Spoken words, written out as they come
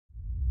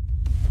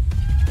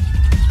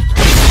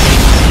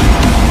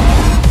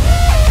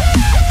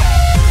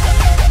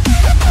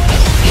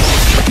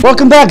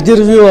Welcome back, dear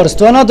viewers,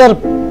 to another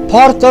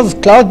part of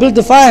Cloudbuild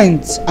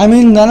Defiance. I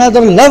mean,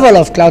 another level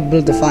of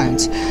Cloudbuild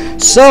Defiance.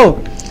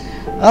 So,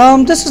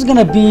 this is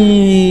gonna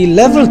be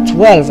level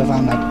 12, if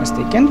I'm not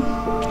mistaken.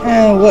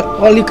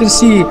 Well, you can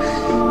see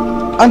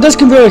on this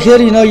computer here,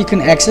 you know, you can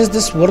access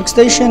this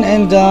workstation,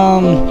 and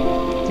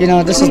you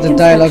know, this is the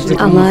dialogue that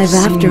alive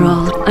after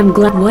all. I'm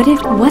glad.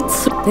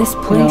 What's this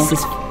place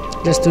is?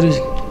 Just to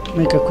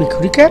make a quick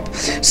recap.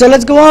 So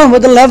let's go on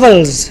with the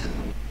levels.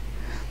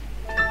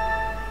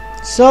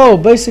 So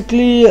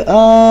basically,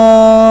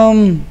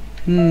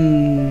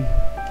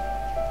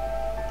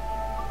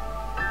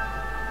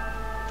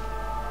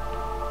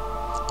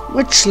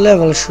 which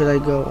level should I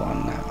go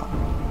on now?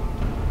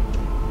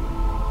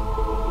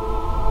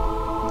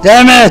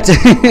 Damn it!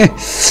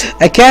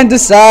 I can't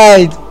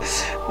decide.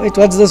 Wait,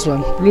 what's this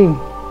one? Blue.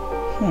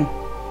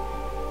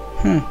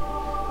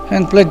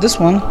 Haven't played this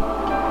one.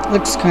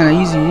 Looks kind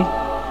of easy.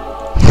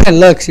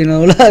 Looks, you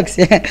know, looks.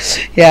 Yeah,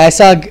 yeah. I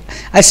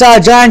saw a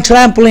giant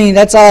trampoline.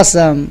 That's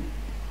awesome.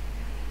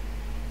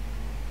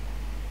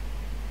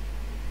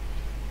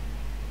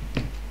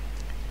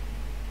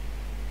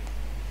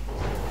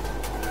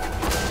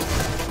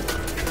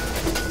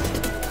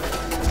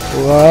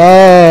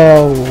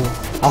 Whoa!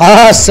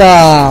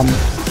 Awesome.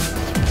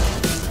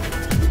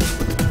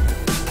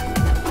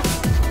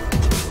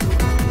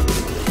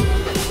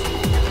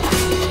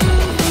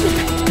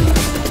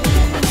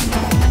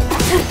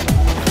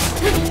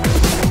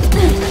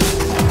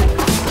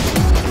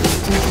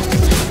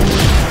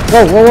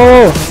 Whoa, whoa, whoa,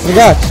 whoa,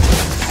 forgot.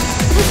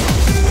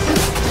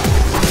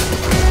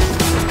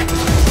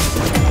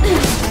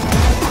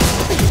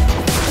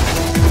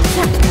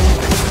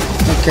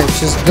 Okay,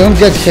 just don't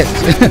get hit.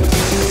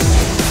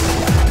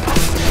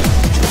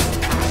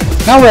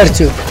 Now where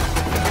to?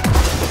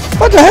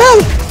 What the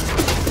hell?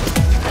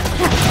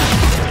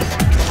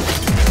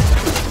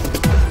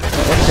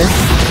 Okay.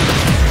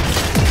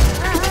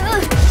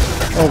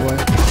 Oh boy.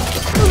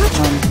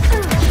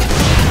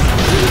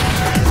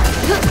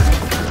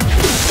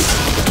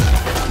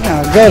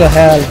 Go to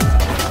hell.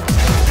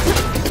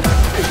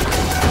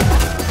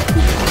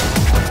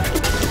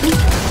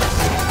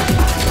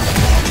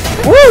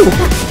 Woo!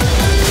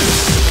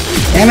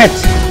 Damn it!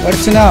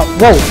 What's it now?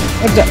 Whoa!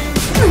 What the?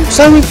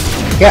 Sorry.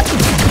 Yeah.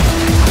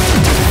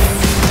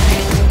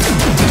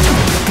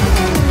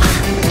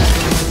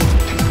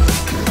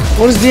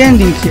 What is the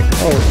ending here?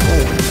 Oh,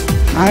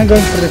 I'm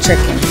going for the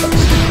checkpoint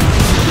first.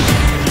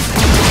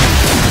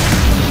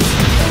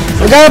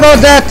 Forgot about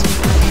that.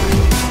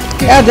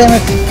 God damn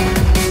it.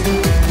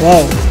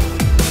 Wow.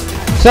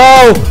 So,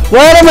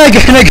 where am I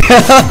gonna go?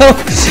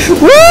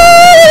 Woo!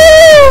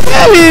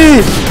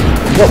 Belly!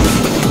 Whoa.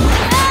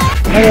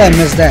 How did I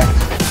miss that?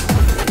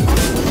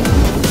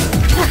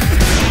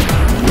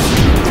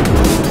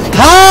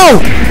 How?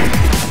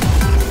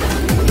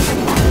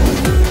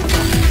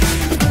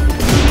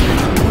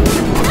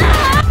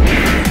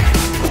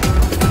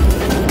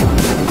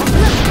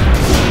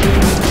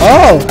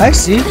 Oh, I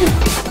see.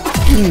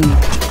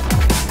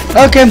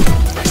 Okay,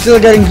 still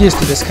getting used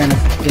to this kind of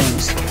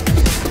games.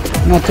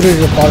 Not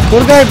really a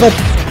parkour guy, but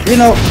you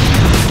know,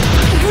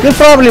 you're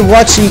probably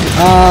watching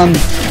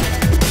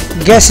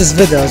Guess's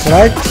videos,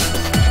 right?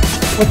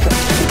 What the?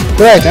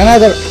 Great,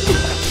 another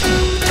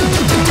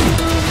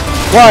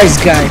wise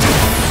guy.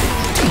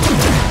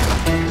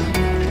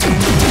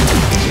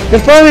 You're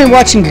probably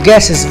watching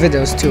Guess's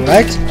videos too,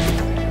 right?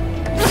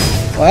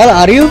 Well,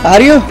 are you?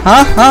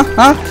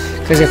 Huh?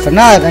 Because if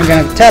not, I'm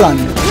gonna tell on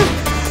you.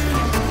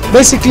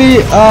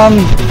 Basically,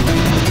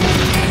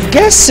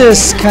 Guess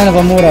is kind of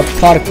a more a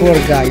parkour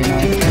guy, you know,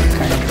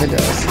 kind of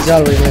videos. He's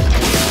always like,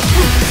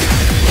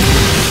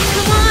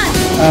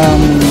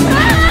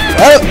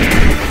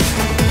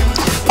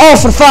 oh,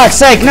 for fuck's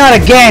sake, not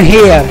again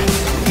here.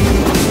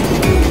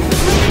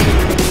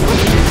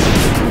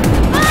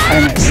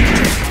 I missed.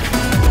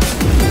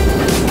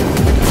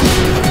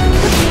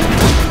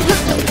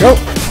 There we go.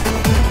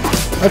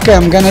 Okay,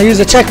 I'm gonna use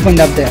a checkpoint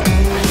up there.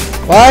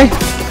 Why?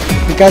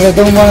 Because I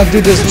don't want to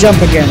do this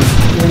jump again,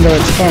 even though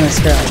it's fun as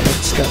hell.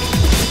 Still.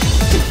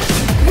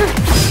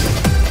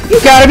 You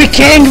gotta be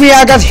kidding me,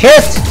 I got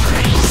hit!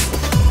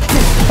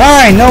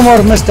 Fine, no more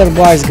Mr.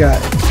 Wise Guy.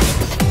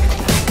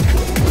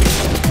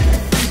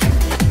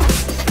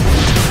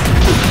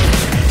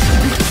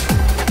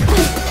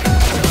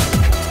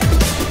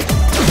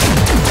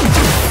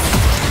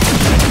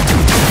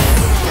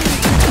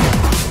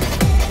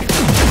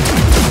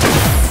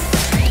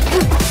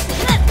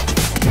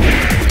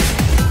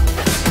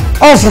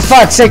 Oh, for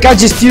fuck's sake, I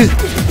just used...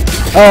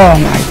 Oh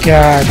my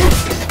god.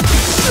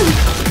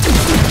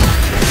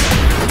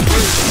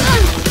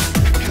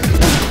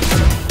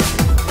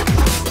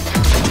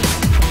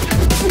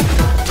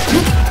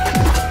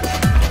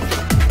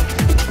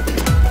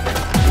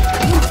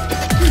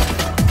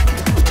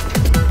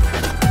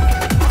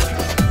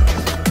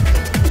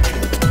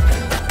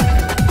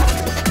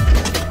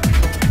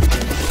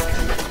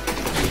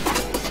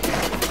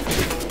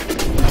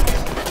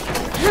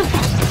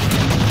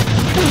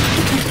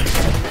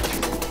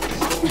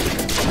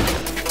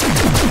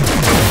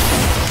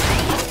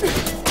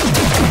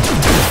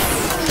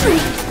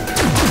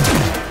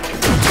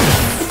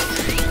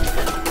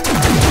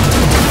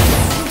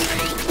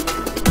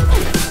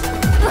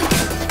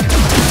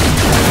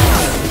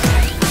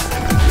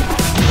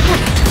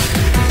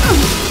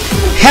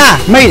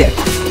 Made it.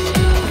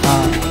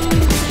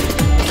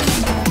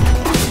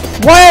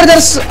 Why are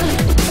there so...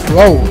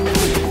 Whoa.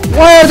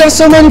 Why are there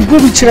so many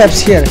booby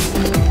traps here?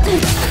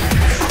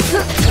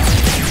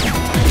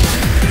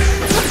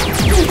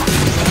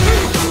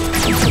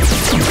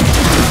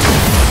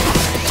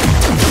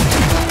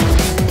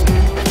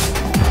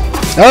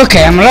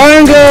 Okay, I'm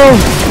letting go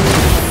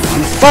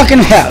on fucking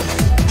health.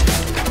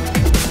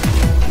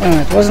 Wait a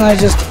minute, wasn't I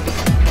just...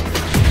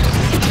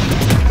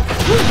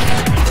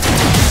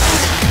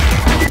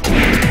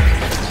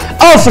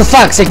 Oh, for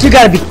fuck's sake, you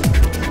gotta be...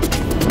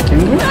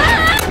 kidding me?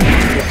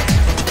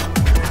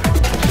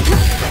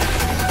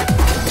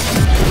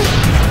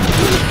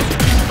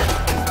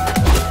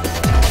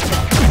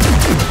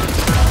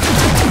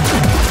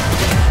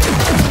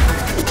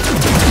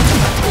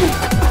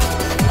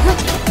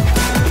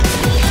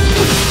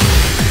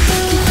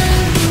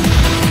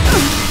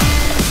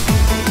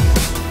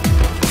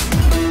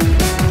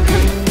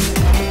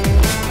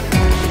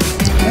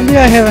 Maybe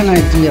I have an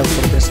idea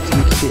for this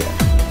thing here.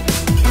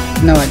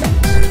 No, I don't.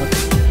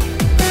 Okay.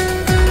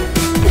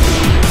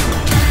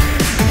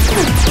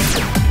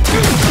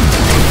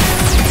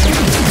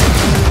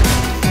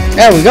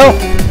 There we go.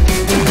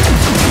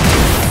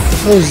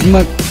 Those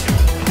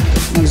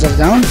mugs are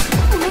down.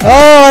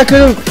 Oh, I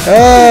could have.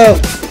 Oh,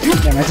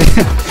 damn it.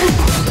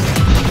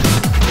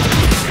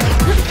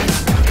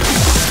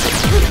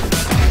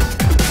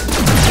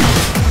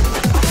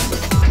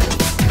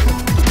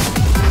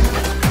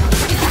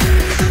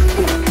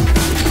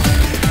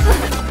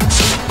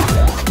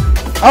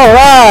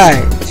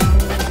 Alright!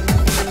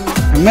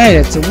 I made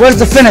it. So where's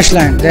the finish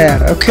line?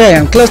 There. Okay,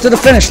 I'm close to the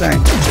finish line.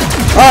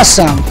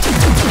 Awesome!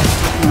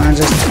 Come on,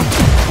 just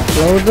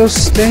blow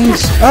those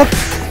things up.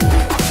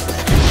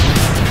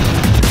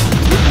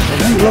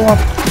 Don't blow up.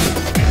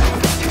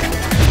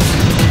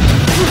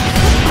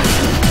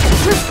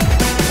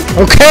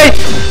 Okay!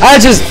 I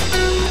just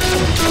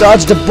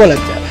dodged the bullet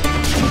there.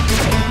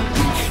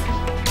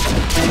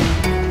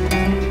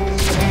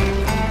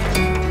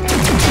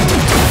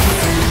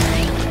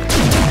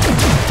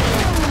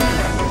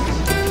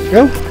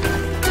 Go.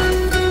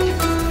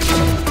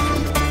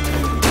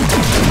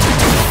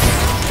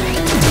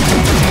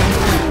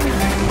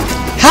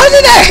 How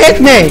did that hit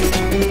me?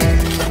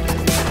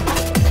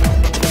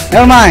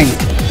 Never mind.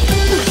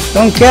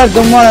 Don't care,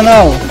 don't wanna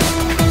know.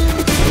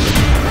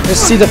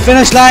 Just see the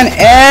finish line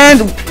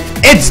and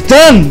it's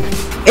done!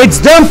 It's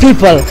done,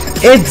 people!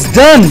 It's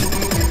done!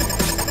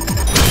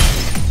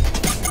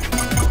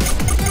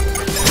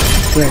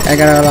 Great, I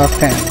got a lot of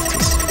penalties.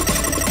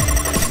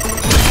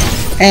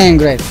 And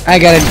great, I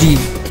got a D.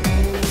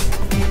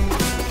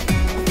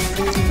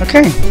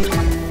 Okay.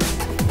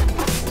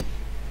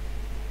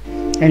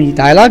 Any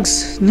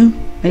dialogues? No?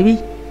 Maybe?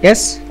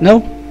 Yes?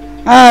 No?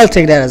 I'll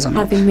take that as a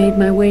no. Having made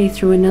my way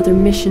through another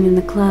mission in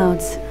the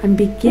clouds, I'm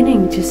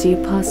beginning to see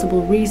a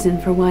possible reason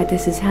for why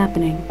this is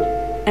happening,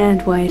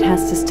 and why it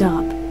has to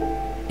stop.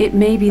 It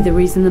may be the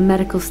reason the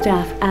medical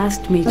staff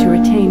asked me to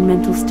retain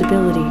mental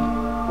stability,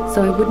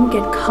 so I wouldn't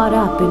get caught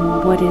up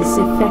in what is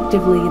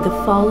effectively the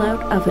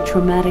fallout of a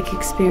traumatic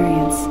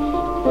experience.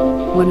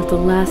 One of the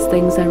last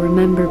things I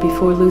remember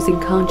before losing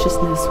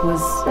consciousness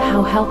was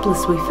how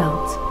helpless we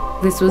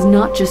felt. This was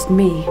not just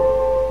me.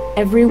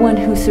 Everyone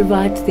who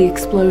survived the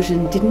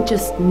explosion didn't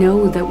just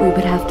know that we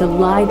would have to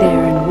lie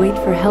there and wait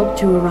for help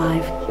to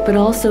arrive, but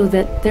also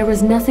that there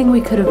was nothing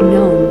we could have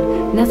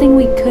known, nothing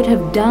we could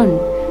have done.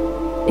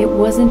 It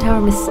wasn't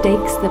our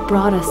mistakes that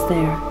brought us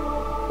there.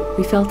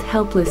 We felt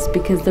helpless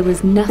because there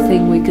was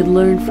nothing we could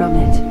learn from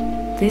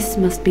it. This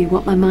must be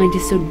what my mind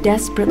is so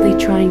desperately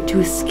trying to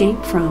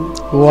escape from.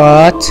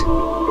 What?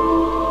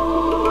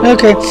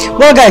 Okay,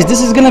 well guys,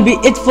 this is gonna be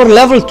it for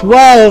level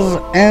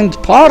 12 and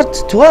part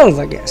 12,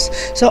 I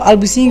guess. So I'll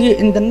be seeing you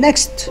in the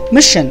next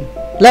mission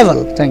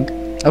level thing.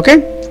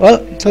 Okay, well,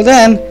 till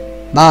then,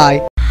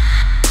 bye.